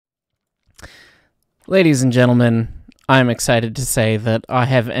Ladies and gentlemen, I'm excited to say that I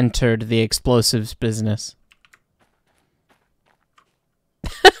have entered the explosives business.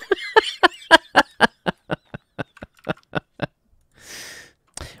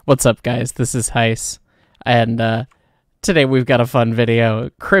 What's up, guys? This is Heis, and today we've got a fun video.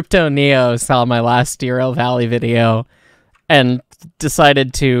 Crypto Neo saw my last Derail Valley video and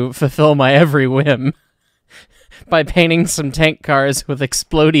decided to fulfill my every whim by painting some tank cars with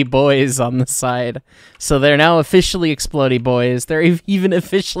Explody Bois on the side. So they're now officially Explody Bois. They're even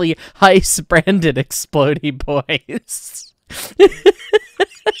officially Heis branded Explody Bois.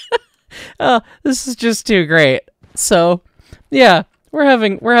 Oh, this is just too great. So, yeah, we're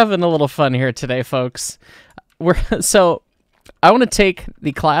having a little fun here today, folks. So I want to take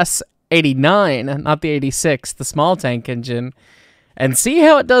the Class 89, not the 86, the small tank engine, and see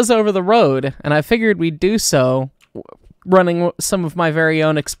how it does over the road. And I figured we'd do so running some of my very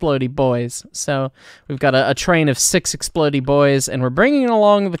own Explody Bois. So we've got a train of 6 Explody Bois, and we're bringing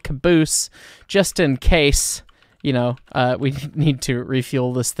along the caboose just in case, you know, we need to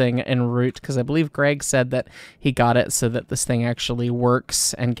refuel this thing en route, because I believe Greg said that he got it so that this thing actually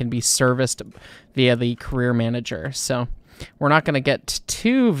works and can be serviced via the career manager. So we're not going to get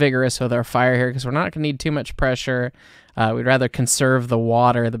too vigorous with our fire here, because we're not going to need too much pressure. We'd rather conserve the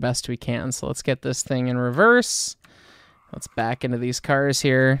water the best we can. So let's get this thing in reverse. Let's back into these cars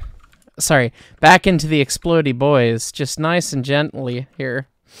here. Sorry, back into the Explody Bois, just nice and gently here.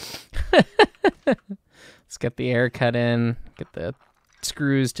 Let's get the air cut in, get the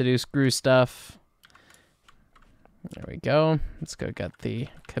screws to do screw stuff. There we go. Let's go get the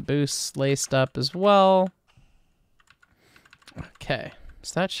caboose laced up as well. Okay,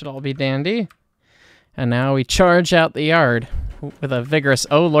 so that should all be dandy. And now we charge out the yard with a vigorous,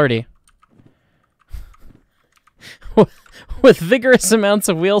 oh lordy. With vigorous amounts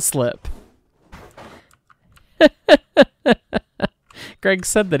of wheel slip. Greg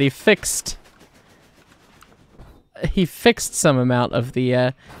said that he fixed some amount of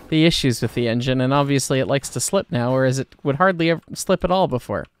the issues with the engine, and obviously it likes to slip now, whereas it would hardly ever slip at all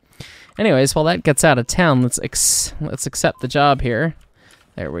before. Anyways, while that gets out of town, let's accept the job here.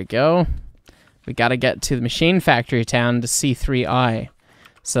 There we go. We got to get to the machine factory town to C3I.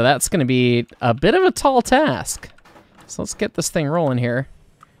 So that's going to be a bit of a tall task. So let's get this thing rolling here.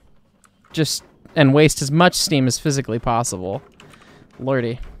 And waste as much steam as physically possible.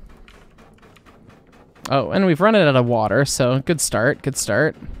 Lordy. Oh, and we've run it out of water, so good start, good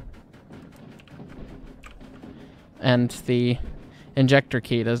start. And the injector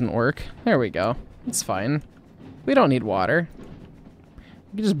key doesn't work. There we go. It's fine. We don't need water.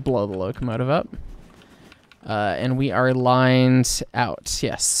 We can just blow the locomotive up. And we are lined out.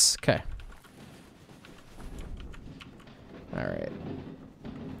 Yes. Okay. All right.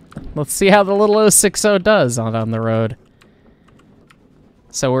 Let's see how the little 060 does on the road.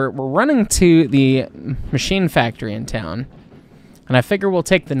 So we're running to the machine factory in town, and I figure we'll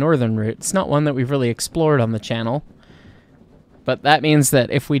take the northern route. It's not one that we've really explored on the channel, but that means that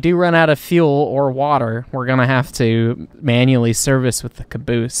if we do run out of fuel or water, we're gonna have to manually service with the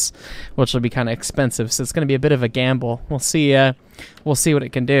caboose, which will be kind of expensive. So it's gonna be a bit of a gamble. We'll see what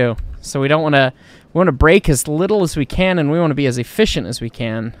it can do. So we want to brake as little as we can, and we want to be as efficient as we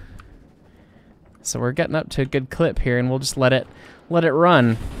can. So we're getting up to a good clip here, and we'll just let it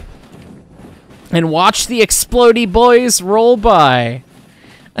run. And watch the Explody Bois roll by.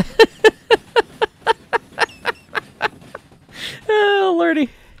 Oh, lordy.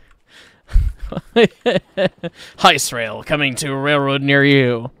 Heis rail coming to a railroad near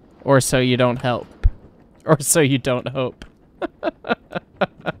you. Or so you don't help. Or so you don't hope.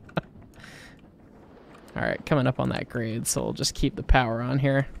 Alright, coming up on that grade, so we'll just keep the power on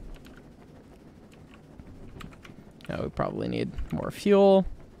here. Oh, we probably need more fuel.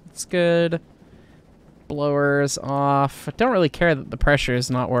 That's good. Blowers off. I don't really care that the pressure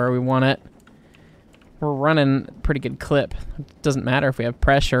is not where we want it. We're running a pretty good clip. It doesn't matter if we have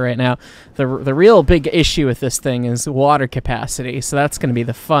pressure right now. The real big issue with this thing is water capacity, so that's going to be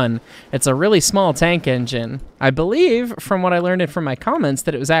the fun. It's a really small tank engine. I believe, from what I learned from my comments,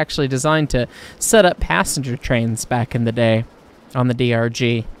 that it was actually designed to set up passenger trains back in the day on the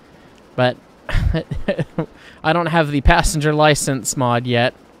DRG. But I don't have the passenger license mod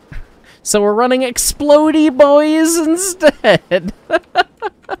yet, so we're running Explody Bois instead.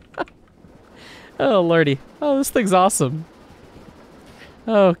 Oh, lordy. Oh, this thing's awesome.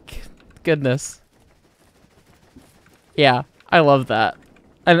 Oh, goodness. Yeah, I love that.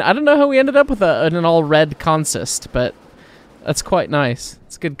 And I don't know how we ended up with an all-red consist, but that's quite nice.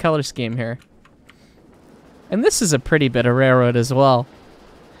 It's a good color scheme here. And this is a pretty bit of railroad as well.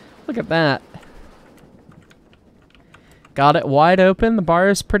 Look at that. Got it wide open. The bar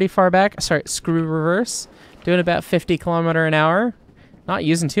is pretty far back. Sorry, screw reverse. Doing about 50 km/h. Not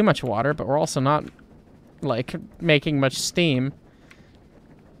using too much water, but we're also not, like, making much steam.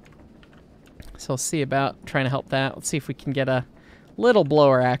 So we'll see about trying to help that. Let's see if we can get a little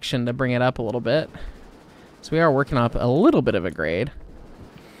blower action to bring it up a little bit. So we are working up a little bit of a grade.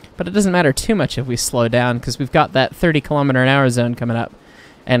 But it doesn't matter too much if we slow down, because we've got that 30 km/h zone coming up.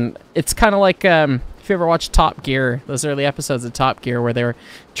 And it's kind of like, if you ever watched Top Gear, those early episodes of Top Gear where they were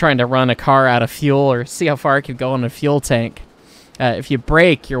trying to run a car out of fuel or see how far it could go on a fuel tank. If you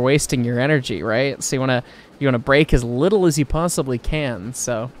brake, you're wasting your energy, right? So you want to brake as little as you possibly can.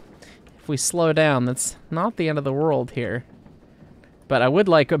 So if we slow down, that's not the end of the world here. But I would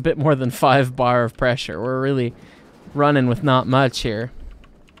like a bit more than 5 bar of pressure. We're really running with not much here.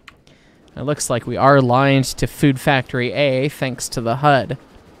 It looks like we are lined to Food Factory A thanks to the HUD.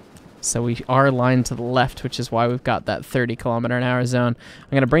 So we are lined to the left, which is why we've got that 30 km/h zone.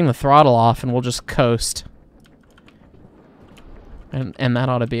 I'm going to bring the throttle off and we'll just coast. And that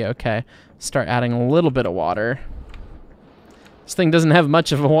ought to be okay. Start adding a little bit of water. This thing doesn't have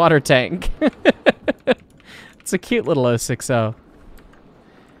much of a water tank. It's a cute little 060.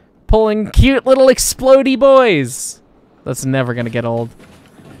 Pulling cute little explody boys. That's never going to get old.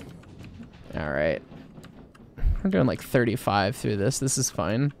 Alright. We're doing like 35 through this. This is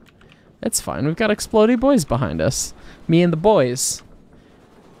fine. It's fine. We've got explody boys behind us. Me and the boys.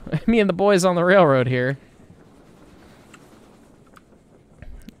 Me and the boys on the railroad here.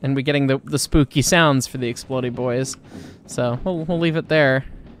 And we're getting the spooky sounds for the explody boys. So we'll leave it there.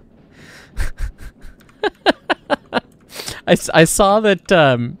 I saw that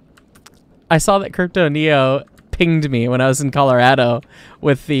Crypto Neo pinged me when I was in Colorado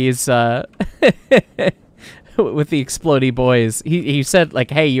with these with the explody boys. He said,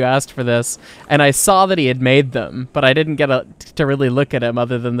 like, hey, you asked for this, and I saw that he had made them, but I didn't get to really look at him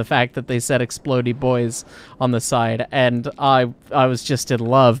other than the fact that they said explody boys on the side, and I was just in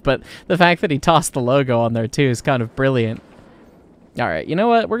love. But the fact that he tossed the logo on there too is kind of brilliant. All right, you know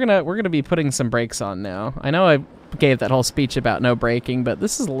what? We're gonna be putting some brakes on now. I know I gave that whole speech about no braking, but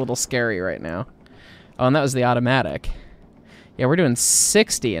this is a little scary right now. Oh, and that was the automatic. Yeah, we're doing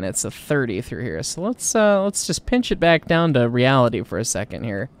 60 and it's a 30 through here. So let's just pinch it back down to reality for a second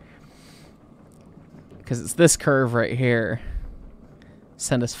here. Because it's this curve right here.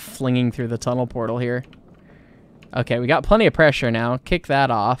 Send us flinging through the tunnel portal here. Okay, we got plenty of pressure now. Kick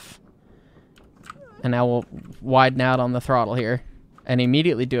that off. And now we'll widen out on the throttle here. And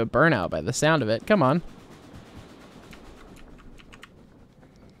immediately do a burnout by the sound of it. Come on.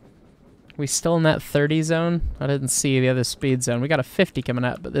 We still in that 30 zone? I didn't see the other speed zone. We got a 50 coming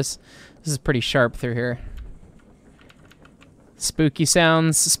up, but this is pretty sharp through here. Spooky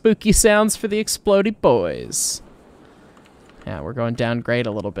sounds for the explody boys. Yeah, we're going down grade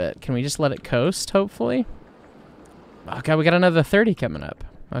a little bit. Can we just let it coast, hopefully? Okay, we got another 30 coming up.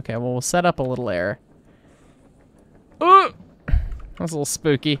 Okay, well, we'll set up a little air. Ooh! That was a little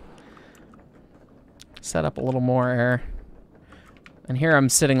spooky. Set up a little more air. And here I'm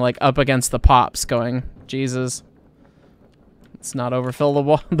sitting like up against the pops going, Jesus. Let's not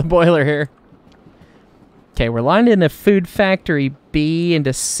overfill the boiler here. Okay, we're lined into Food Factory B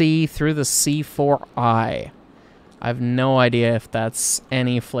into C through the C4I. I have no idea if that's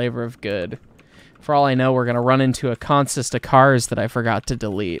any flavor of good. For all I know, we're going to run into a consist of cars that I forgot to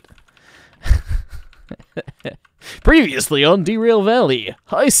delete. Previously on Derail Valley,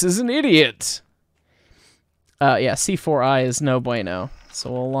 Heist is an idiot. Yeah, C4I is no bueno.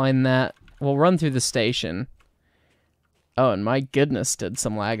 So we'll line that. We'll run through the station. Oh, and my goodness, did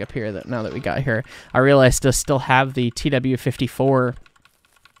some lag up here now that we got here. I realized I still have the TW54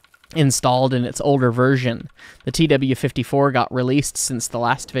 installed in its older version. The TW54 got released since the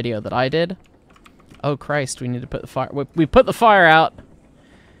last video that I did. Oh, Christ, we need to put the fire... We put the fire out.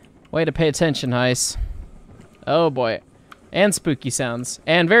 Way to pay attention, Heist. Oh, boy. And spooky sounds.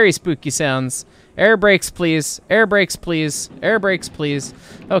 And very spooky sounds. Air brakes, please. Air brakes, please. Air brakes, please.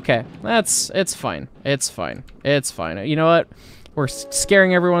 Okay, it's fine. It's fine. It's fine. You know what? We're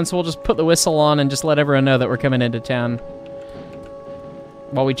scaring everyone, so we'll just put the whistle on and just let everyone know that we're coming into town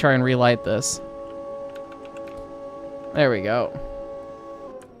while we try and relight this. There we go.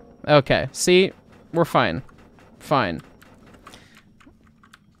 Okay, see? We're fine. Fine.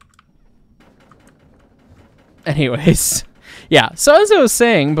 Anyways. Yeah, so as I was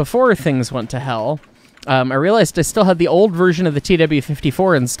saying, before things went to hell, I realized I still had the old version of the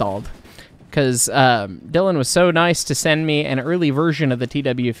TW54 installed. because Dylan was so nice to send me an early version of the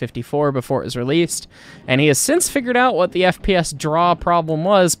TW54 before it was released, and he has since figured out what the FPS draw problem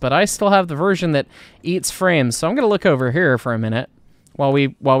was, but I still have the version that eats frames, so I'm going to look over here for a minute while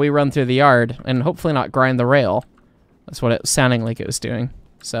we run through the yard, and hopefully not grind the rail. That's what it was sounding like it was doing,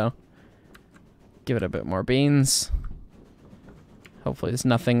 so give it a bit more beans. Hopefully there's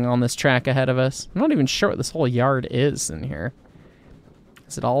nothing on this track ahead of us. I'm not even sure what this whole yard is in here.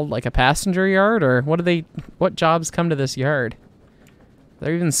 Is it all like a passenger yard, or what jobs come to this yard? Are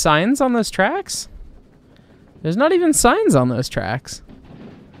there even signs on those tracks? There's not even signs on those tracks.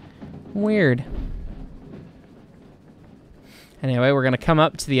 Weird. Anyway, we're gonna come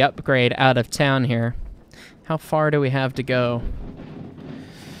up to the upgrade out of town here. How far do we have to go?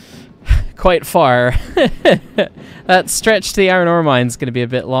 Quite far. That stretch to the iron ore mine is going to be a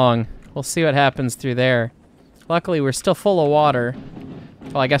bit long. We'll see what happens through there. Luckily, we're still full of water.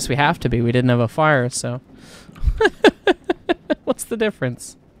 Well, I guess we have to be. We didn't have a fire, so... What's the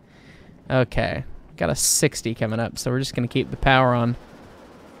difference? Okay. Got a 60 coming up, so we're just going to keep the power on.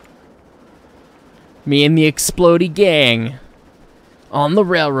 Me and the Explody gang. On the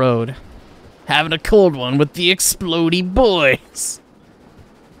railroad. Having a cold one with the Explody boys.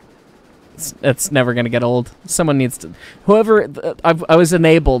 It's never going to get old. Someone needs to... Whoever... I was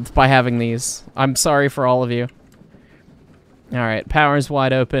enabled by having these. I'm sorry for all of you. Alright, power's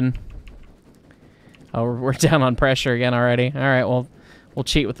wide open. Oh, we're down on pressure again already. Alright, well, we'll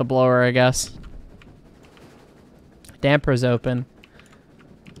cheat with the blower, I guess. Damper's open.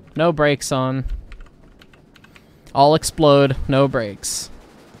 No brakes on. All explode, no brakes.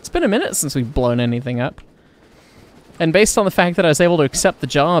 It's been a minute since we've blown anything up. And based on the fact that I was able to accept the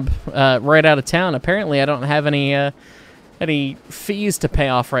job right out of town, apparently I don't have any fees to pay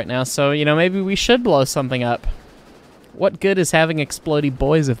off right now. So, you know, maybe we should blow something up. What good is having Explody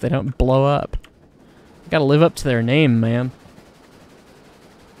boys if they don't blow up? Gotta live up to their name, man.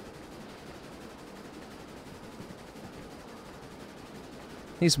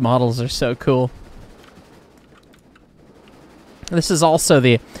 These models are so cool. This is also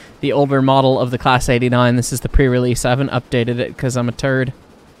the older model of the Class 89. This is the pre-release. I haven't updated it because I'm a turd.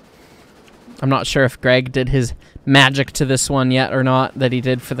 I'm not sure if Greg did his magic to this one yet or not that he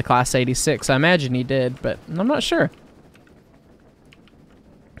did for the Class 86. I imagine he did, but I'm not sure.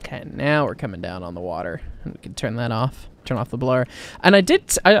 Okay, now we're coming down on the water. We can turn that off. Turn off the blower. And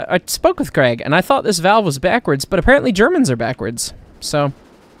I spoke with Greg, and I thought this valve was backwards, but apparently Germans are backwards. So,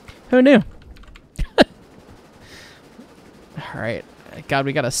 who knew? Alright. God,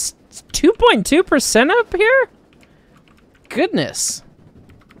 we got a 2.2% up here? Goodness.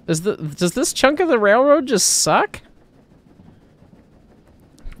 Does this chunk of the railroad just suck?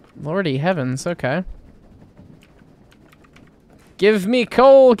 Lordy heavens, okay. Give me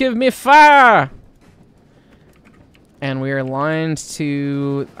coal, give me fire! And we are lined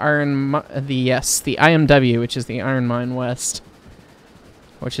to the IMW, which is the Iron Mine West,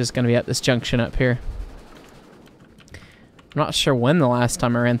 which is going to be at this junction up here. I'm not sure when the last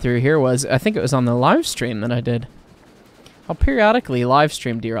time I ran through here was. I think it was on the live stream that I did. I'll periodically live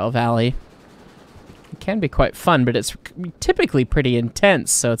stream Derail Valley. It can be quite fun, but it's typically pretty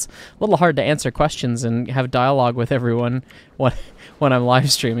intense, so it's a little hard to answer questions and have dialogue with everyone when I'm live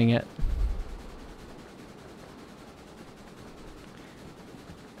streaming it.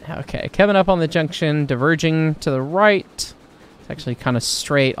 Okay, coming up on the junction, diverging to the right. It's actually kind of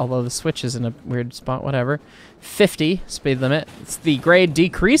straight, although the switch is in a weird spot, whatever. 50 speed limit. The grade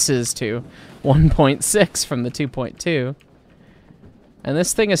decreases to 1.6 from the 2.2. And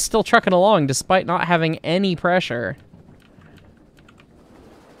this thing is still trucking along despite not having any pressure.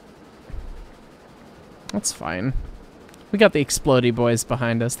 That's fine. We got the Explody boys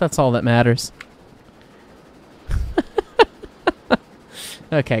behind us. That's all that matters.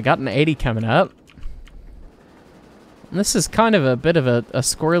 Okay, got an 80 coming up. This is kind of a bit of a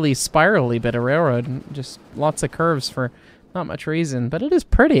squirrely, spirally bit of railroad. Just lots of curves for not much reason, but it is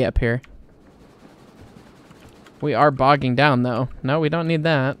pretty up here. We are bogging down, though. No, we don't need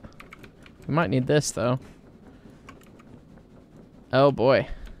that. We might need this, though. Oh, boy.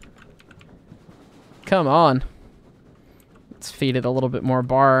 Come on. Let's feed it a little bit more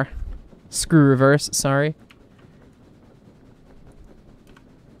bar. Screw reverse, sorry.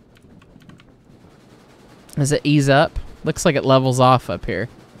 Does it ease up? Looks like it levels off up here.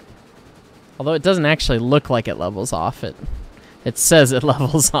 Although it doesn't actually look like it levels off. It says it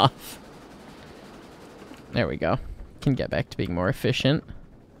levels off. There we go. Can get back to being more efficient.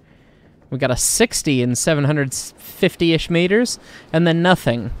 We got a 60 in 750-ish meters, and then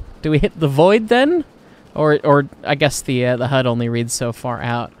nothing. Do we hit the void then? Or I guess the HUD only reads so far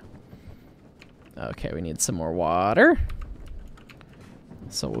out. Okay, we need some more water.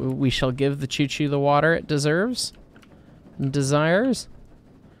 So we shall give the choo-choo the water it deserves and desires.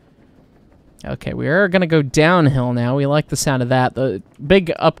 Okay, we are going to go downhill now. We like the sound of that. The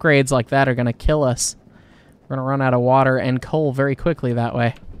big upgrades like that are going to kill us. We're going to run out of water and coal very quickly that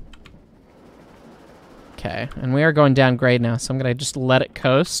way. Okay, and we are going down grade now, so I'm going to just let it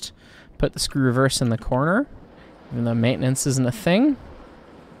coast. Put the screw reverse in the corner, even though maintenance isn't a thing.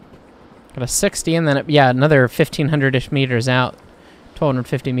 Got a 60, and then, yeah, another 1,500-ish meters out.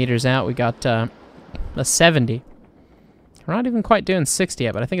 1,250 meters out, we got a 70. We're not even quite doing 60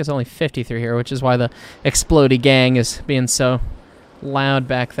 yet, but I think it's only 50 through here, which is why the Explody gang is being so loud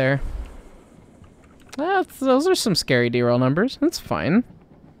back there. Those are some scary derail numbers. That's fine.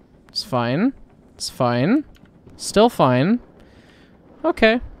 It's fine. It's fine. Still fine.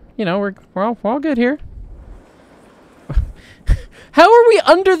 Okay. You know, we're all good here. How are we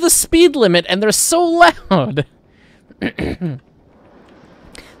under the speed limit and they're so loud? This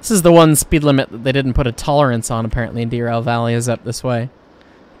is the one speed limit that they didn't put a tolerance on, apparently, in Derail Valley is up this way.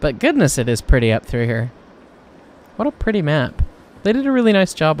 But goodness, it is pretty up through here. What a pretty map. They did a really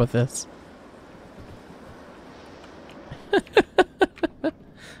nice job with this.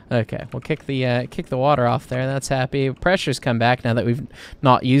 Okay, we'll kick the water off there. That's happy. Pressure's come back now that we've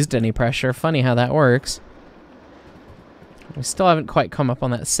not used any pressure. Funny how that works. We still haven't quite come up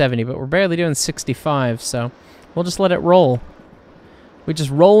on that 70, but we're barely doing 65, so we'll just let it roll. We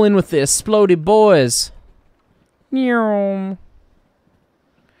just roll in with the Explody boys.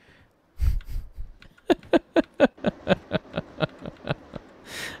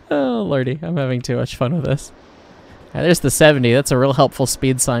 Oh, lordy. I'm having too much fun with this. There's the 70. That's a real helpful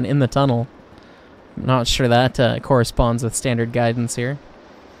speed sign in the tunnel. I'm not sure that corresponds with standard guidance here.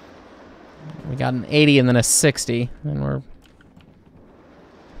 We got an 80 and then a 60. And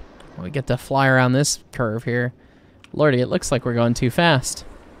we get to fly around this curve here. Lordy, it looks like we're going too fast.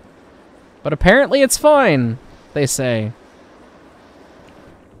 But apparently it's fine, they say.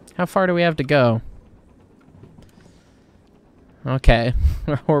 How far do we have to go? Okay.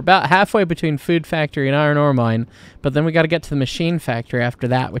 We're about halfway between Food Factory and Iron Ore Mine, but then we got to get to the Machine Factory after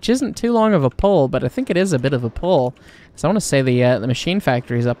that, which isn't too long of a pull, but I think it is a bit of a pull. So I want to say the Machine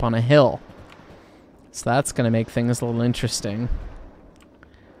Factory is up on a hill. So that's going to make things a little interesting.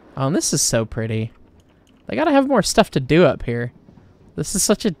 Oh, and this is so pretty. They gotta have more stuff to do up here. This is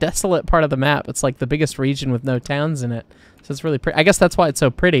such a desolate part of the map. It's like the biggest region with no towns in it. So it's really pretty. I guess that's why it's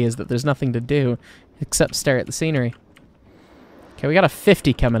so pretty, is that there's nothing to do except stare at the scenery. Okay, we got a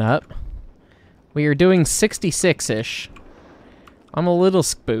 50 coming up. We are doing 66-ish. I'm a little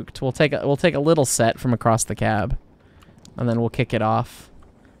spooked. We'll take a little set from across the cab. And then we'll kick it off.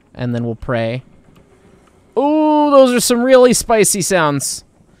 And then we'll pray. Ooh, those are some really spicy sounds.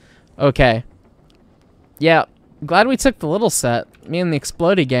 Okay. Yeah, glad we took the little set. Me and the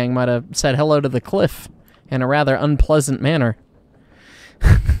Explody gang might have said hello to the cliff in a rather unpleasant manner.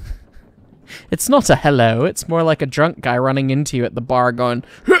 It's not a hello, it's more like a drunk guy running into you at the bar going,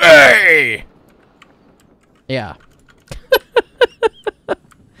 "Hey!" Yeah.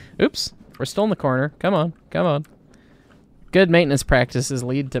 Oops, we're still in the corner. Come on, come on. Good maintenance practices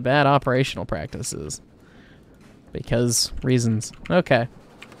lead to bad operational practices. Because reasons. Okay.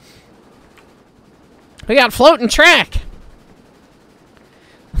 We got floating track!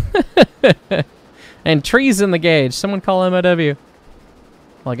 And trees in the gauge. Someone call MOW.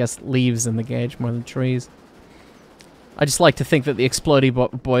 Well, I guess leaves in the gauge more than trees. I just like to think that the Explody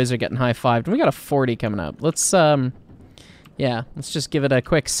boys are getting high-fived. And we got a 40 coming up. Let's, yeah, let's just give it a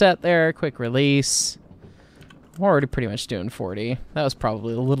quick set there, quick release. We're already pretty much doing 40. That was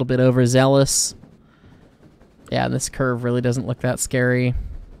probably a little bit overzealous. Yeah, this curve really doesn't look that scary.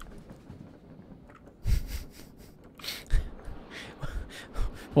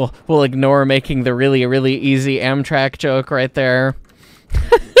 We'll ignore making the really easy Amtrak joke right there.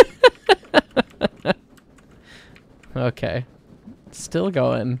 Okay. Still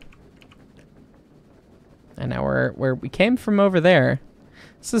going. And now we're where we came from over there.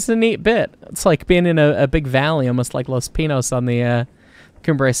 This is a neat bit. It's like being in a big valley, almost like Los Pinos on the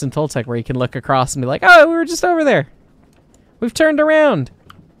Cumbres and Toltec, where you can look across and be like, oh, we were just over there. We've turned around.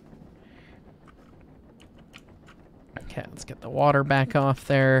 Okay, let's get the water back off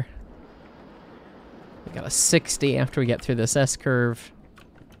there. We got a 60 after we get through this S-curve.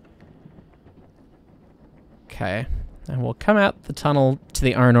 Okay, and we'll come out the tunnel to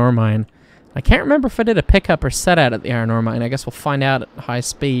the iron ore mine. I can't remember if I did a pickup or set out at the iron ore mine. I guess we'll find out at high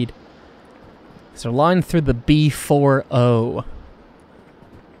speed. So line through the B40.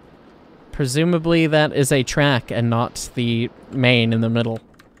 Presumably that is a track and not the main in the middle.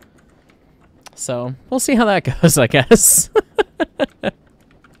 So we'll see how that goes, I guess.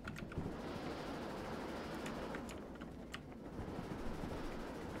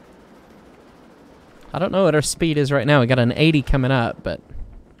 I don't know what our speed is right now. We got an 80 coming up, but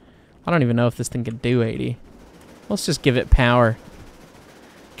I don't even know if this thing can do 80. Let's just give it power.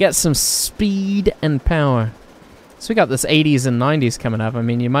 Get some speed and power. So we got this 80s and 90s coming up. I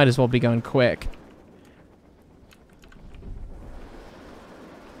mean, you might as well be going quick.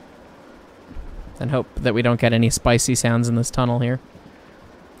 And hope that we don't get any spicy sounds in this tunnel here.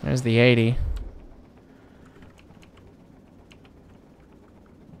 There's the 80.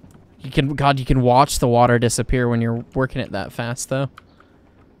 God, you can watch the water disappear when you're working it that fast, though.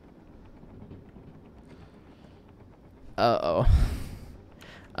 Uh-oh.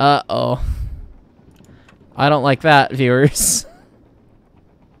 Uh-oh. I don't like that, viewers.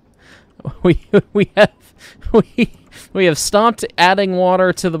 we have stopped adding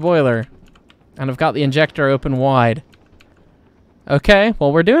water to the boiler, and I've got the injector open wide. Okay,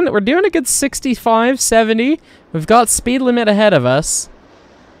 well we're doing a good 65, 70. We've got speed limit ahead of us.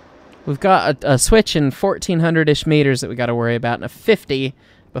 We've got a switch in 1,400-ish meters that we got to worry about, and a 50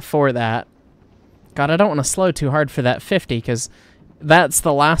 before that. God, I don't want to slow too hard for that 50, because that's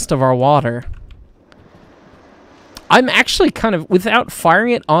the last of our water. I'm actually kind of, without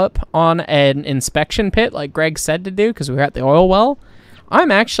firing it up on an inspection pit, like Greg said to do, because we were at the oil well, I'm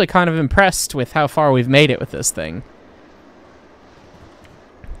actually kind of impressed with how far we've made it with this thing.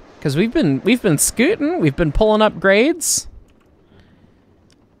 Because we've been scooting, we've been pulling up grades.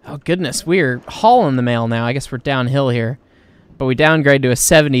 Oh goodness, we're hauling the mail now. I guess we're downhill here. But we downgrade to a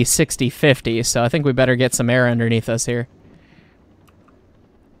 70, 60, 50, so I think we better get some air underneath us here.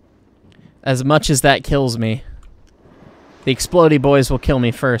 As much as that kills me. The explody boys will kill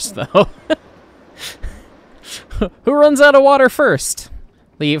me first, though. Who runs out of water first?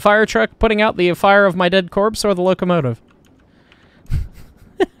 The fire truck putting out the fire of my dead corpse, or the locomotive?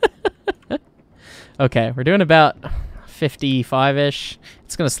 Okay, we're doing about 55-ish.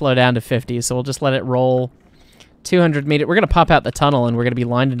 It's going to slow down to 50, so we'll just let it roll. 200 meter. We're going to pop out the tunnel, and we're going to be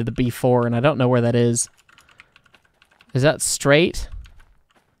lined into the B4, and I don't know where that is. Is that straight?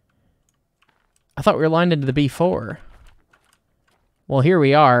 I thought we were lined into the B4. Well, here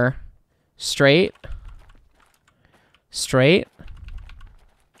we are. Straight. Straight.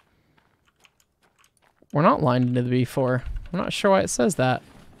 We're not lined into the B4. I'm not sure why it says that.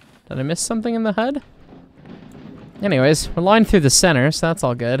 Did I miss something in the HUD? Anyways, we're lined through the center, so that's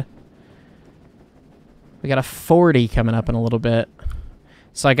all good. We got a 40 coming up in a little bit.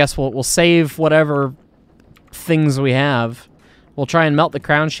 So I guess we'll save whatever things we have. We'll try and melt the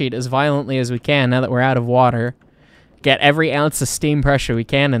crown sheet as violently as we can now that we're out of water. Get every ounce of steam pressure we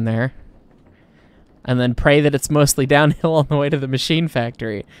can in there. And then pray that it's mostly downhill on the way to the machine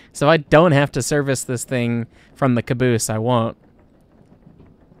factory. So if I don't have to service this thing from the caboose, I won't.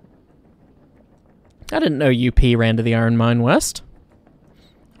 I didn't know UP ran to the Iron Mine West.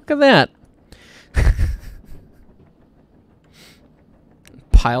 Look at that.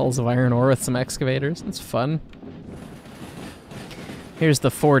 Piles of iron ore with some excavators. That's fun. Here's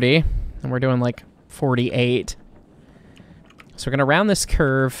the 40, and we're doing like 48. So we're going to round this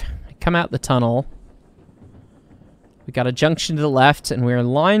curve, come out the tunnel. We got a junction to the left, and we're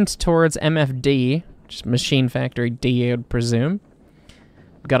lined towards MFD, which is Machine Factory D, I would presume.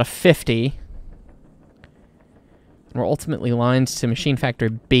 We've got a 50. And we're ultimately lined to Machine Factory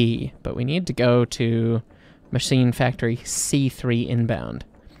B, but we need to go to Machine Factory C3 inbound.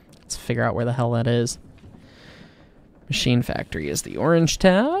 Let's figure out where the hell that is. Machine Factory is the orange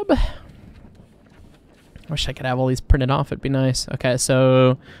tab. Wish I could have all these printed off. It'd be nice. Okay,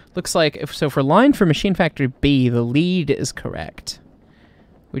 so looks like if we're lined for Machine Factory B, the lead is correct.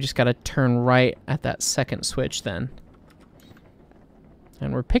 We just got to turn right at that second switch then.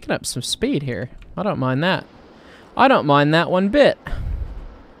 And we're picking up some speed here. I don't mind that. I don't mind that one bit.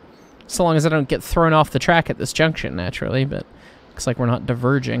 So long as I don't get thrown off the track at this junction, naturally, but looks like we're not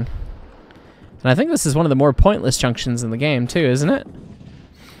diverging. And I think this is one of the more pointless junctions in the game, too, isn't it?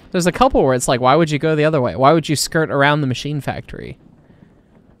 There's a couple where it's like, why would you go the other way? Why would you skirt around the machine factory?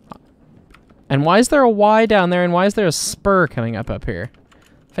 And why is there a Y down there, and why is there a spur coming up here?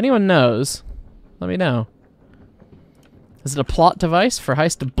 If anyone knows, let me know. Is it a plot device for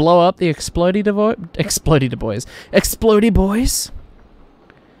Heist to blow up the Explody boys?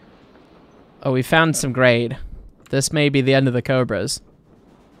 Oh, we found some grade. This may be the end of the Cobras.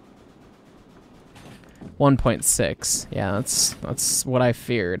 1.6. Yeah, that's what I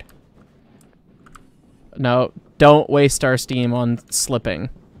feared. No, don't waste our steam on slipping.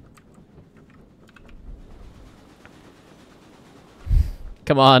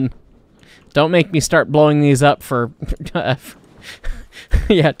 Come on. Don't make me start blowing these up for...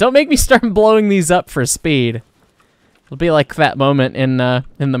 yeah, don't make me start blowing these up for speed. It'll be like that moment in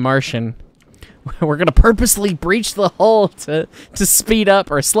The Martian. We're gonna purposely breach the hull to speed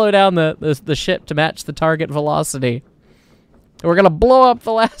up or slow down the ship to match the target velocity. We're gonna blow up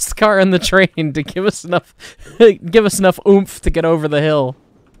the last car in the train to give us enough oomph to get over the hill.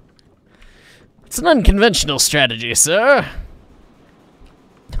 It's an unconventional strategy, sir.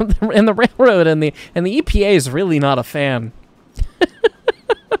 And the railroad and the EPA is really not a fan.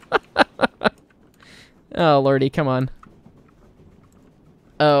 Oh lordy, come on.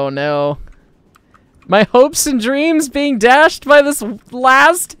 Oh no. My hopes and dreams being dashed by this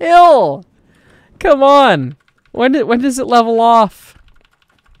last hill. Come on. When does it level off?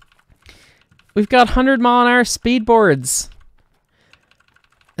 We've got 100-mile-an-hour speed boards.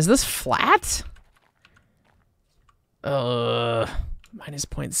 Is this flat? Minus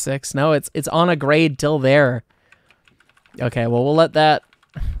 0.6. No, it's on a grade till there. Okay, well we'll let that.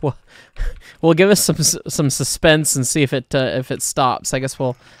 We'll give us some suspense and see if it stops. I guess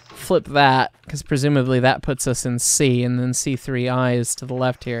we'll flip that because presumably that puts us in C, and then C3I is to the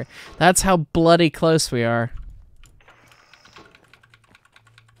left here. That's how bloody close we are.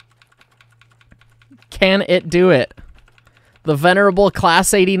 Can it do it? The venerable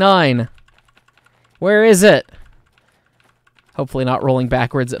Class 89. Where is it? Hopefully not rolling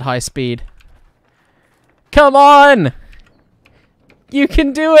backwards at high speed. Come on! You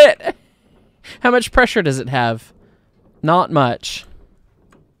can do it! How much pressure does it have? Not much.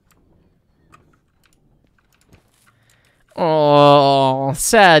 Oh,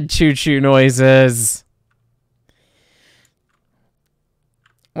 sad choo-choo noises.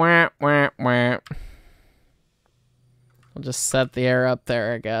 Wah, wah, wah. We'll just set the air up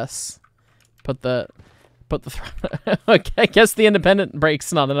there, I guess. Put the okay, I guess the independent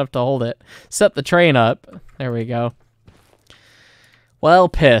brake's not enough to hold it. Set the train up. There we go. Well,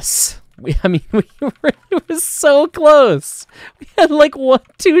 piss. It was so close. We had like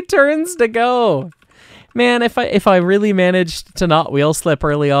 2 turns to go. Man, if I really managed to not wheel slip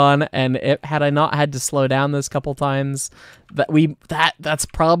early on, and had I not had to slow down this couple times, that's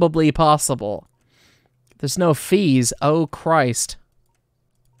probably possible. There's no fees. Oh Christ.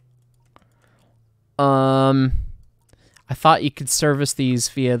 I thought you could service these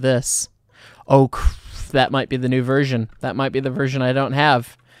via this. Oh, that might be the new version. That might be the version I don't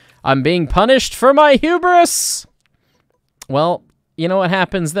have. I'm being punished for my hubris. Well, you know what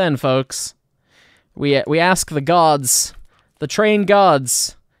happens then, folks. We ask the gods, the train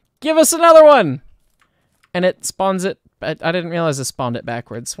gods, give us another one, and it spawns it. I didn't realize it spawned it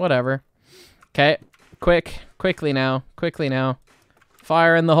backwards. Whatever. Okay, quickly now,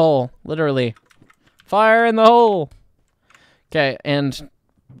 fire in the hole, literally, fire in the hole. Okay, and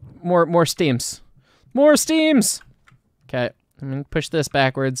more steams, more steams. Okay, I'm gonna push this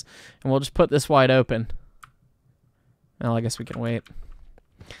backwards, and we'll just put this wide open. Well, I guess we can wait.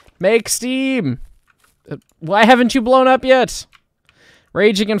 Make steam. Why haven't you blown up yet?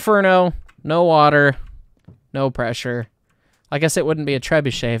 Raging Inferno. No water. No pressure. I guess it wouldn't be a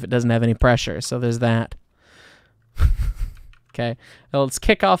trebuchet if it doesn't have any pressure, so there's that. Okay. Well, let's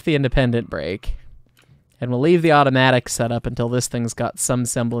kick off the independent brake. And we'll leave the automatic set up until this thing's got some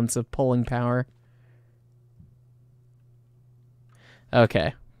semblance of pulling power.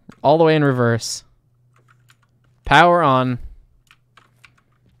 Okay. All the way in reverse. Power on.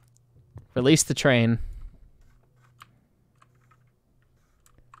 Release the train.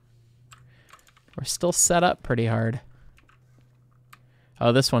 We're still set up pretty hard.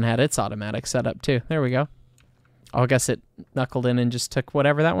 Oh, this one had its automatic set up too. There we go. Oh, I guess it knuckled in and just took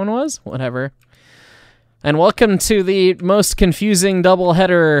whatever that one was. Whatever. And welcome to the most confusing double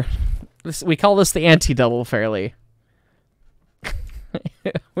header. We call this the anti-double fairly.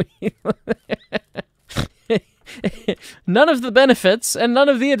 None of the benefits and none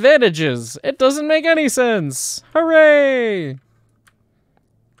of the advantages. It doesn't make any sense. Hooray!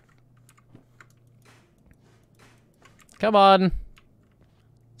 Come on.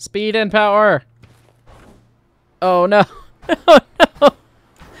 Speed and power. Oh no. Oh no.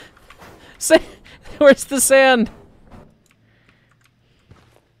 Where's the sand?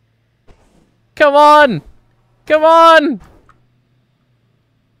 Come on. Come on.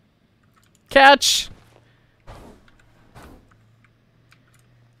 Catch.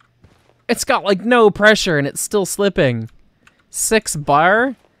 It's got like no pressure and it's still slipping. 6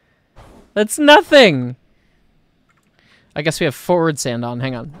 bar? That's nothing. I guess we have forward sand on.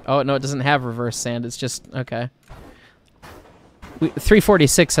 Hang on. Oh, no, it doesn't have reverse sand. It's just... Okay.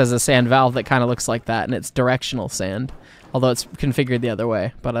 346 has a sand valve that kind of looks like that, and it's directional sand. Although it's configured the other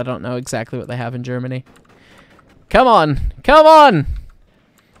way, but I don't know exactly what they have in Germany. Come on! Come on!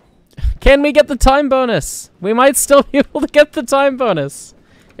 Can we get the time bonus? We might still be able to get the time bonus.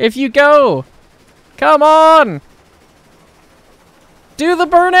 If you go! Come on! Do the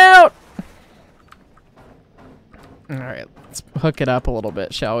burnout! Alright, let's hook it up a little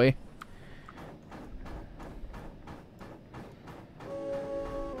bit, shall we?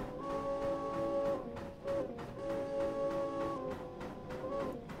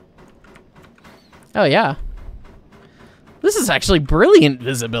 Oh, yeah. This is actually brilliant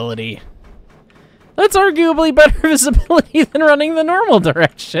visibility. That's arguably better visibility than running the normal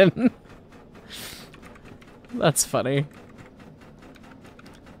direction. That's funny.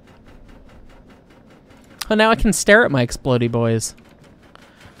 Oh, now I can stare at my explody boys.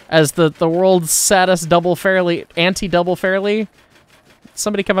 As the world's saddest double fairly, anti-double fairly.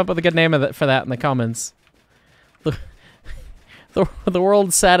 Somebody come up with a good name for that in the comments. The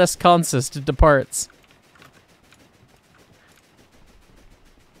world's saddest consist departs.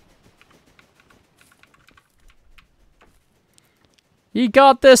 You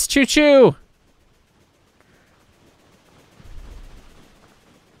got this, choo-choo!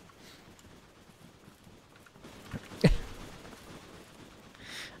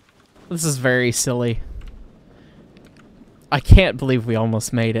 This is very silly. I can't believe we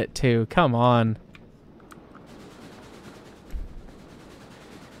almost made it, too. Come on.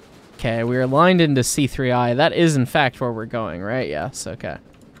 Okay, we're aligned into C3I. That is, in fact, where we're going, right? Yes, okay.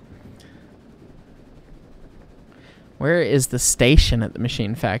 Where is the station at the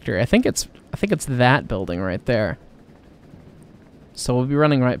machine factory? I think it's that building right there. So we'll be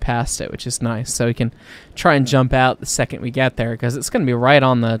running right past it, which is nice. So we can try and jump out the second we get there, because it's going to be right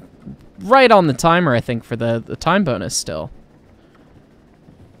on the timer, I think, for the time bonus still.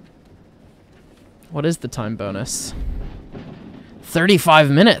 What is the time bonus? 35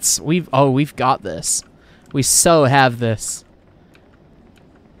 minutes. We've got this. We so have this.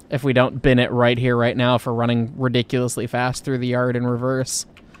 If we don't bin it right here, right now, for running ridiculously fast through the yard in reverse.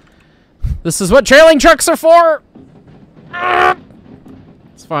 This is what trailing trucks are for!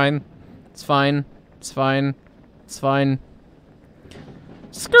 It's fine. It's fine. It's fine. It's fine.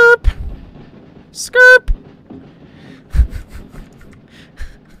 Skirp! Skirp!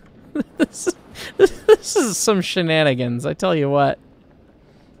 This is some shenanigans, I tell you what.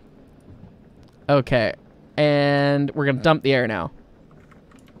 Okay. And we're gonna dump the air now.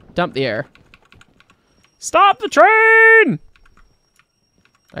 Dump the air. Stop the train!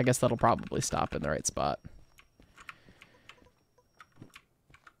 I guess that'll probably stop in the right spot.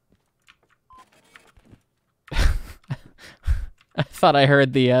 I thought I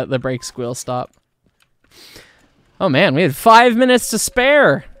heard the brake squeal stop. Oh man, we had 5 minutes to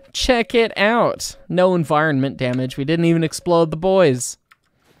spare. Check it out. No environment damage. We didn't even explode the boys.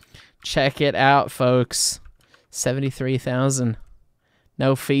 Check it out, folks. 73,000.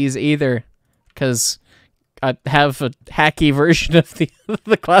 No fees either, because I have a hacky version of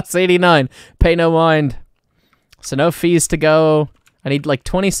the Class 89. Pay no mind. So no fees to go. I need like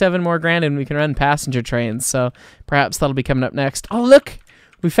 27 more grand and we can run passenger trains, so perhaps that'll be coming up next. Oh, look!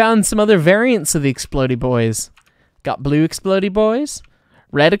 We found some other variants of the Explody Boys. Got blue Explody Boys,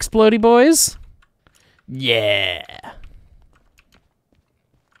 red Explody Boys. Yeah!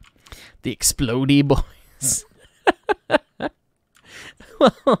 The Explody Boys.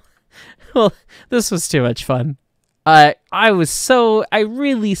 Well, this was too much fun. I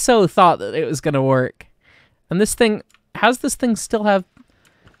really so thought that it was gonna work. And this thing, how's this thing still have,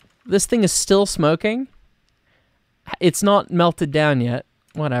 this thing is still smoking? It's not melted down yet.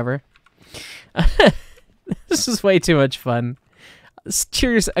 Whatever. This is way too much fun.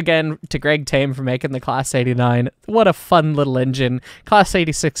 Cheers again to GregTame for making the Class 89. What a fun little engine. Class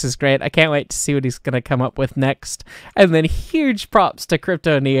 86 is great. I can't wait to see what he's going to come up with next. And then huge props to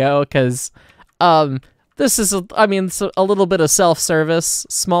Crypto Neo, because this is, it's a little bit of self-service,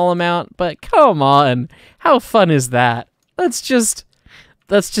 small amount, but come on. How fun is that? That's just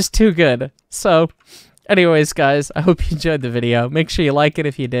too good. So, anyways, guys, I hope you enjoyed the video. Make sure you like it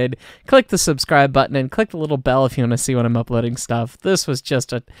if you did. Click the subscribe button and click the little bell if you want to see when I'm uploading stuff. This was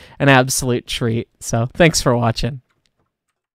just an absolute treat. So, thanks for watching.